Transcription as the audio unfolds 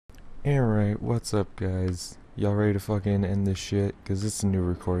Alright, what's up guys? Y'all ready to fucking end this shit? Cause it's a new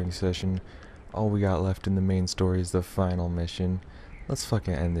recording session. All we got left in the main story is the final mission. Let's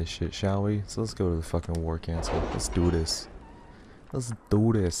fucking end this shit, shall we? So let's go to the fucking war council. Let's do this. Let's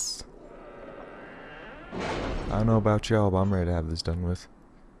do this. I don't know about y'all, but I'm ready to have this done with.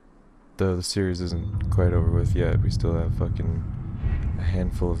 Though the series isn't quite over with yet. We still have fucking a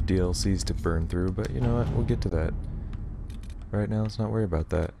handful of DLCs to burn through, but you know what? We'll get to that. Right now, let's not worry about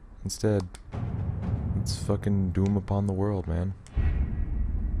that. Instead, let's fucking doom upon the world, man.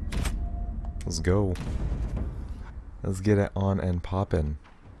 Let's go. Let's get it on and poppin'.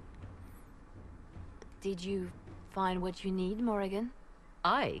 Did you find what you need, Morrigan?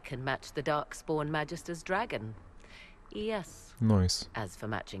 I can match the Darkspawn Magister's dragon. Yes. Nice. As for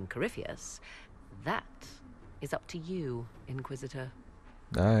matching CORYPHEUS, that is up to you, Inquisitor.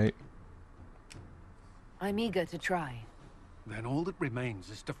 Alright. I'm eager to try. Then all that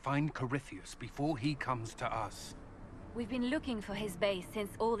remains is to find CORYPHEUS before he comes to us. We've been looking for his base since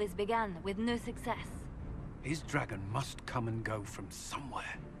all this began, with no success. His dragon must come and go from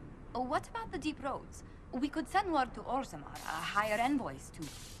somewhere. Oh, what about the deep roads? We could send word to Orzammar, hire envoys to...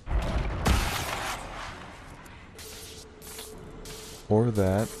 Or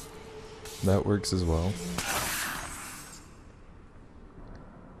that. That works as well.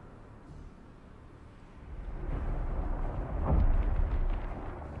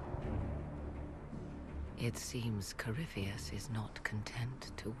 It seems CORYPHEUS is not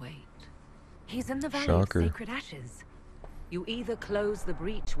content to wait. He's in the Valley Shocker. of Sacred Ashes. You either close the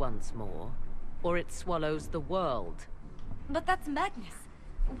breach once more, or it swallows the world. But that's madness.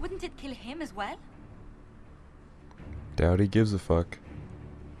 Wouldn't it kill him as well? Doubt he gives a fuck.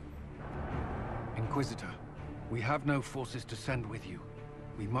 Inquisitor, we have no forces to send with you.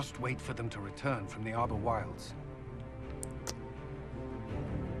 We must wait for them to return from the Arbor Wilds.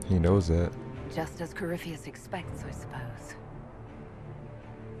 He knows that. Just as CORYPHEUS expects, I suppose.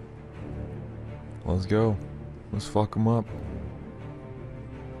 Let's go. Let's fuck him up.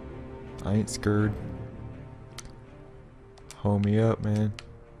 I ain't scared. Hold me up, man.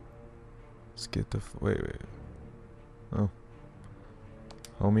 Let's get the wait. Oh.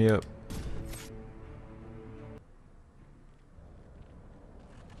 Hold me up.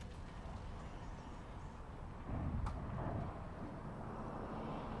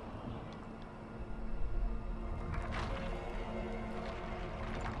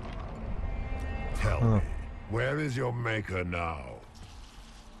 Tell me, where is your maker now?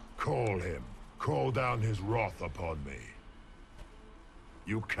 Call him. Call down his wrath upon me.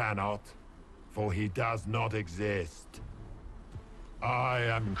 You cannot, for he does not exist. I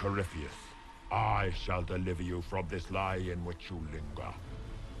am CORYPHEUS. I shall deliver you from this lie in which you linger.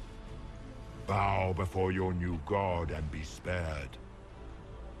 Bow before your new god and be spared.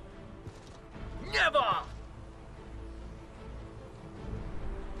 Never!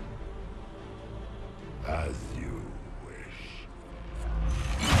 As you wish.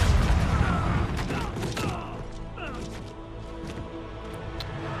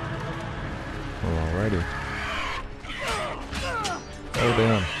 Alrighty. Oh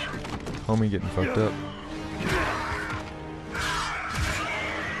damn. Homie getting fucked up.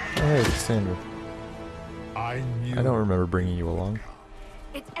 Oh hey, Cassandra. I knew. I don't remember bringing you along.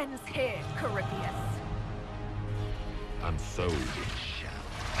 It ends here, CORYPHEUS. And so it shall.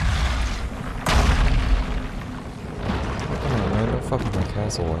 Come on, man, don't fuck with my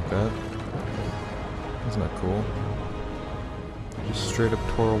castle like that. That's not cool. Just straight up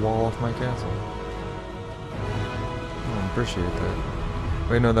tore a wall off my castle. I appreciate that.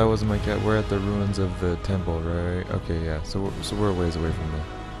 Wait, no, that wasn't my cat. We're at the ruins of the temple, right? Okay, yeah. So we're a ways away from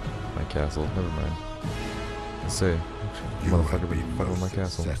my castle. Never mind. Let's say, You motherfucker, have be been fucking with my most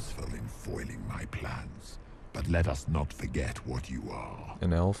castle. successful in foiling my plans, but let us not forget what you are.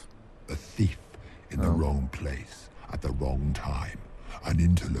 An elf? A thief in the wrong place, at the wrong time. An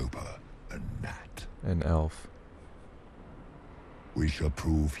interloper, a gnat. An elf. We shall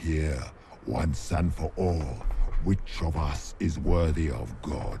prove here, once and for all, which of us is worthy of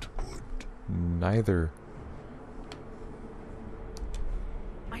godhood. Neither.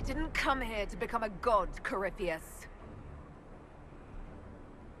 I didn't come here to become a god, CORYPHEUS.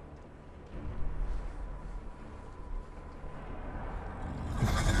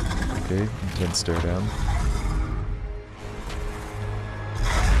 Okay, you can't stare down.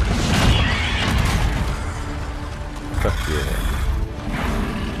 Fuck yeah.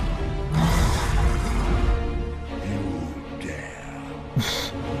 You dare.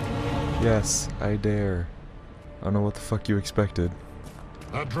 Yes, I dare. I don't know what the fuck you expected.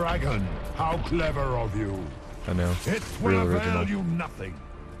 A dragon! How clever of you! I know. It Real will original. avail you nothing.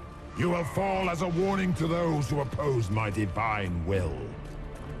 You will fall as a warning to those who oppose my divine will.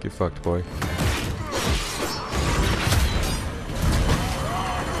 Get fucked, boy.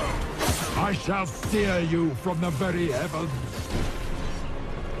 I shall steer you from the very heavens.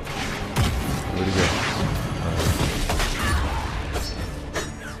 Where'd he go?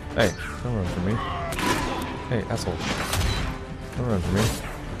 Hey, don't run from me. Hey, asshole. Don't run from me.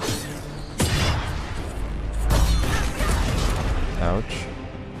 Ouch.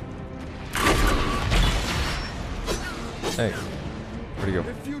 Hey, where'd he go?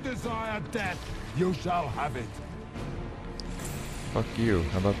 If you desire death, you shall have it. Fuck you,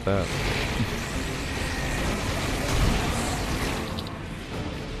 how about that?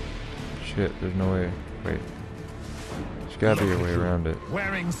 Shit, there's no way. Wait. There's gotta be a way around it.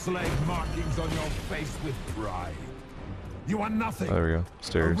 Wearing slave markings on your face with pride. You are nothing. Oh, there we go.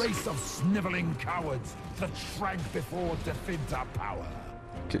 Stairs. A race of sniveling cowards that shrank before Definta power.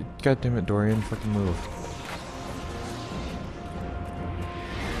 God damn it, Dorian, fucking move.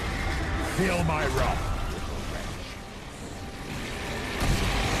 Feel my wrath.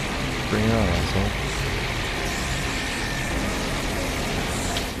 Bring it on, asshole.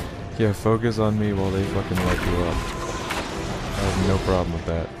 Yeah, focus on me while they fucking light you up. I have no problem with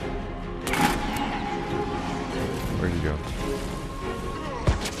that. Where'd you go?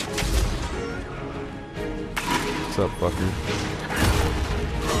 What's up, fucker?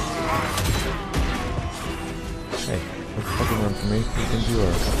 Hey, don't fucking run from me. Who do you think you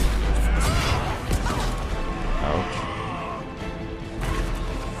are? Ouch.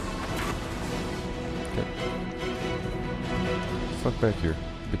 Okay. Fuck back here,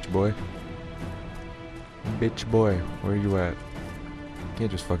 bitch boy. Bitch boy, where you at? You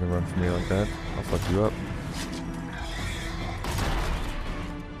can't just fucking run from me like that. I'll fuck you up.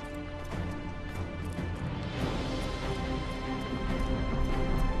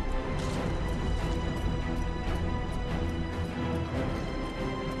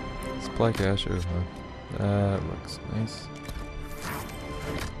 Supply cache, oh, huh? That looks nice.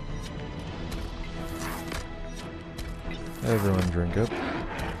 Everyone drink up.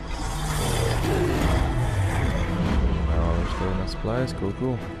 Now there's still enough supplies. Cool,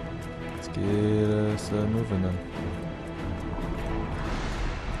 cool. Let's get us moving then.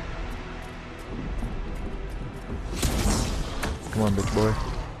 Come on, bitch boy.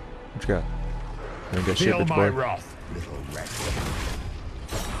 What you got? You ain't got shit, bitch boy. Wrath, little wretch.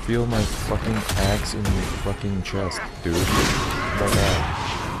 Feel my fucking axe in your fucking chest, dude. How about that?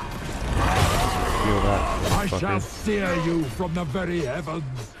 Feel that, I shall motherfucker. steer you from the very heavens.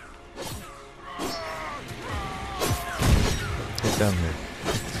 Get down here.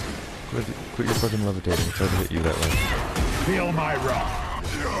 Quit your fucking levitating. It's hard to hit you that way. Feel my wrath.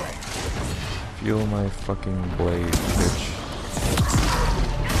 Feel my fucking blade, bitch.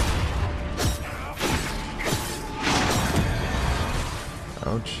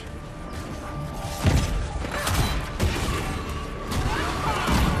 Ouch.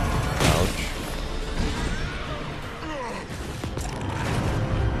 Ouch.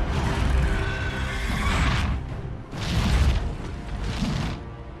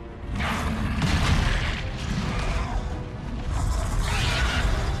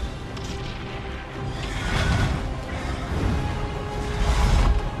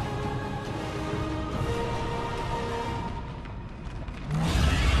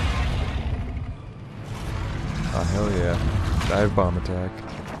 Oh, hell yeah. Dive bomb attack.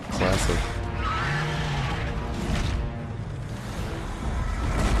 Classic.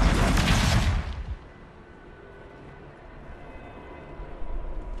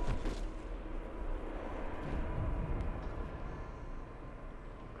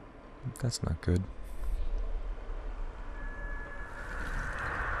 That's not good.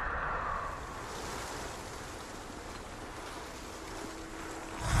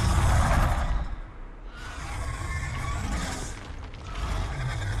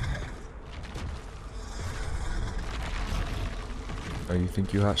 Oh, you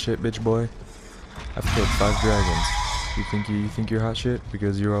think you hot shit, bitch boy? I've killed 5 dragons. You think you're hot shit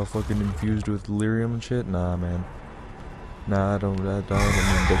because you're all fucking infused with delirium and shit? Nah, man. Nah, I don't mean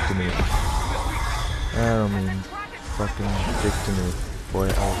dick to me. I don't mean fucking dick to me. Boy,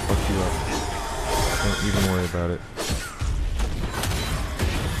 I'll fuck you up. Don't even worry about it.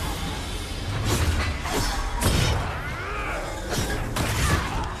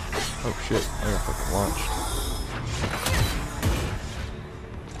 Oh shit, I got fucking launched.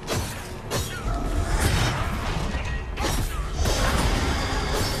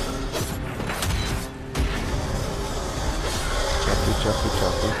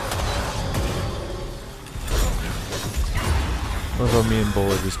 Choppy. Motherfucker while me and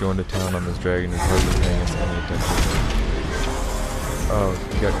Bull are just going to town on this dragon who's hardly paying us any attention. Oh,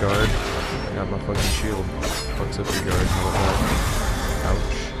 you got guard? I got my fucking shield. Fucks up your guard. How about that?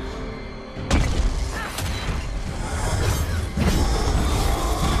 Ouch.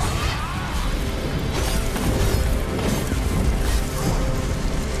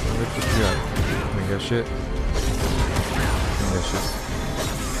 What you got? I got shit. I got shit.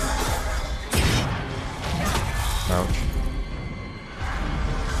 Ouch.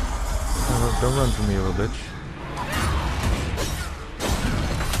 Don't run from me, little bitch.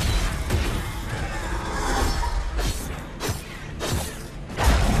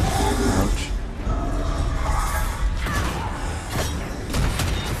 Ouch.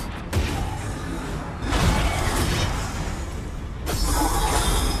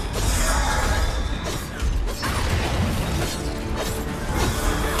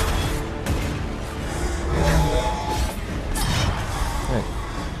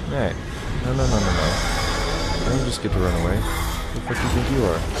 Hey. No. You don't just get to run away. Who the fuck do you think you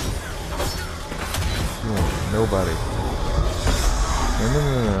are? Nobody.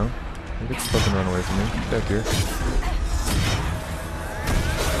 No. You get to fucking run away from me. Get back here.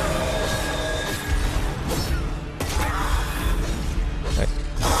 Hey.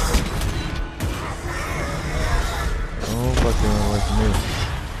 Don't fucking run away from me.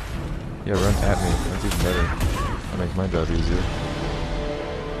 Yeah, run at me. That's even better. That makes my job easier.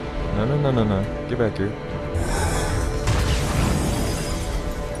 No. Get back here.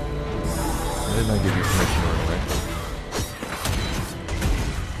 I did not give you permission to run away.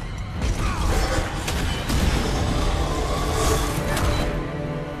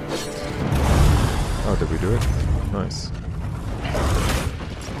 Oh, did we do it? Nice.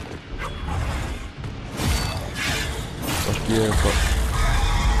 Fuck yeah, fuck.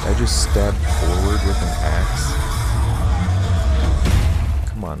 I just stabbed forward with an axe.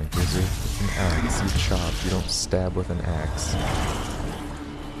 Come on, Inquisitor. With an axe, you chop. You don't stab with an axe.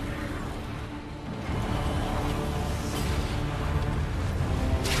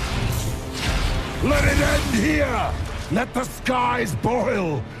 Let it end here! Let the skies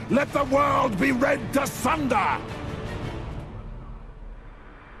boil! Let the world be rent asunder!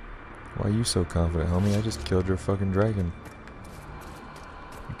 Why are you so confident, homie? I just killed your fucking dragon.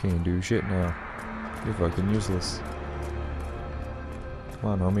 You can't do shit now. You're fucking useless.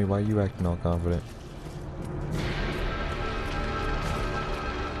 Come on, homie. Why are you acting all confident?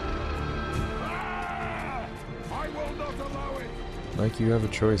 I will not allow it! Like you have a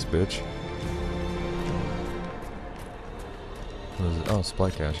choice, bitch. What is it? Oh, supply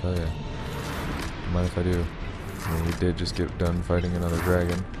cache. Hell yeah. Mind if I do? I mean, we did just get done fighting another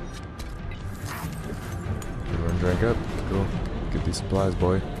dragon. Everyone drank up. Cool. Get these supplies,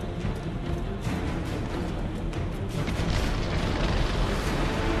 boy.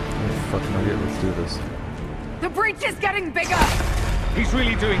 What the fuck am I getting? Let's do this. The breach is getting bigger! He's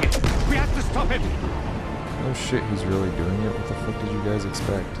really doing it. We have to stop him. Oh shit, he's really doing it? What the fuck did you guys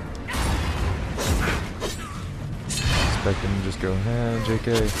expect? Expect him to just go, JK.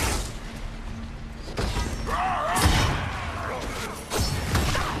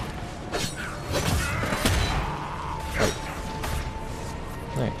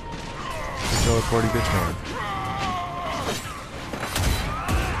 Hey. Teleporty bitch man.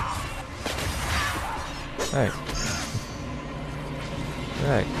 Hey.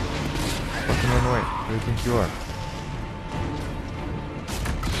 Hey. Fucking run away. Who do you think you are?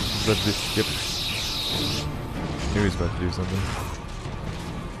 Yep. Knew he was about to do something.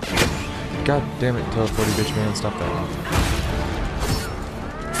 God damn it, teleporty bitch man, stop that.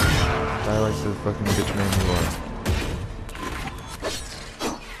 Die like the fucking bitch man you are.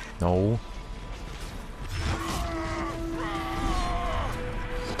 No.